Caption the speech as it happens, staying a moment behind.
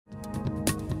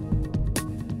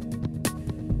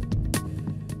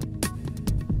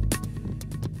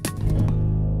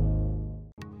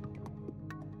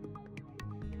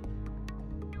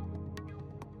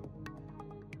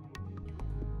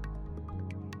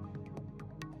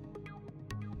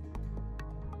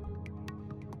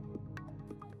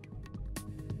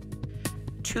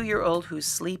2-year-old who's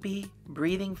sleepy,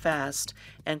 breathing fast,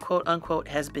 and quote-unquote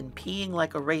has been peeing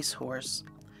like a racehorse.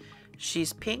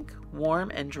 She's pink,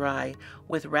 warm, and dry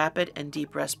with rapid and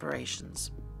deep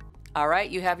respirations. All right,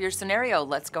 you have your scenario.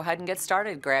 Let's go ahead and get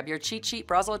started. Grab your cheat sheet,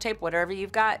 Broslo tape, whatever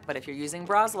you've got. But if you're using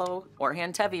Broslo or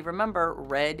Hand-Tevi, remember,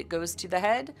 red goes to the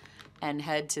head and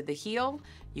head to the heel.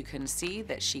 You can see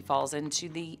that she falls into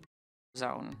the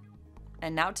zone.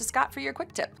 And now to Scott for your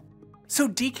quick tip. So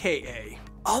DKA,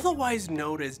 otherwise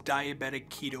known as diabetic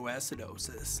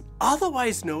ketoacidosis,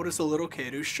 otherwise known as a little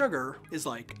kid whose sugar is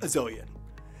like a zillion.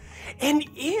 And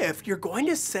if you're going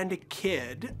to send a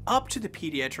kid up to the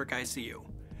pediatric ICU,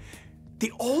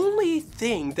 the only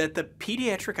thing that the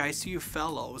pediatric ICU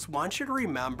fellows want you to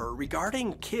remember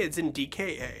regarding kids in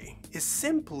DKA is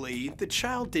simply the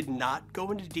child did not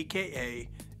go into DKA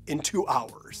in 2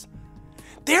 hours.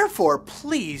 Therefore,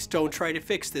 please don't try to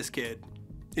fix this kid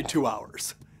in 2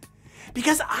 hours.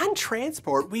 Because on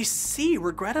transport, we see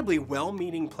regrettably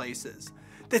well-meaning places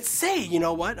that say, you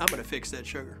know what, I'm gonna fix that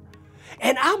sugar.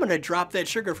 And I'm gonna drop that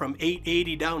sugar from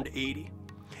 880 down to 80.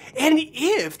 And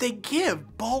if they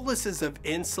give boluses of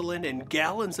insulin and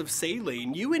gallons of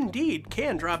saline, you indeed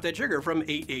can drop that sugar from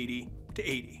 880 to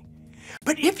 80.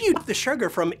 But if you drop the sugar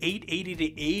from 880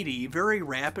 to 80 very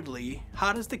rapidly,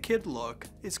 how does the kid look?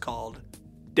 It's called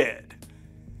dead.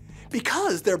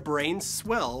 Because their brain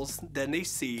swells, then they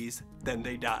seize, then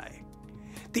they die.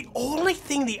 The only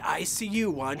thing the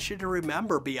ICU wants you to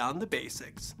remember beyond the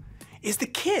basics is the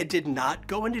kid did not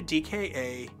go into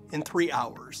DKA in 3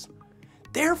 hours.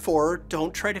 Therefore,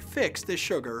 don't try to fix the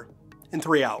sugar in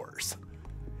 3 hours.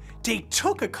 They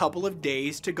took a couple of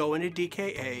days to go into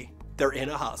DKA. They're in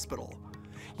a hospital.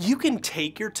 You can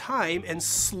take your time and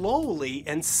slowly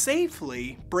and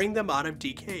safely bring them out of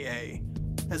DKA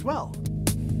as well.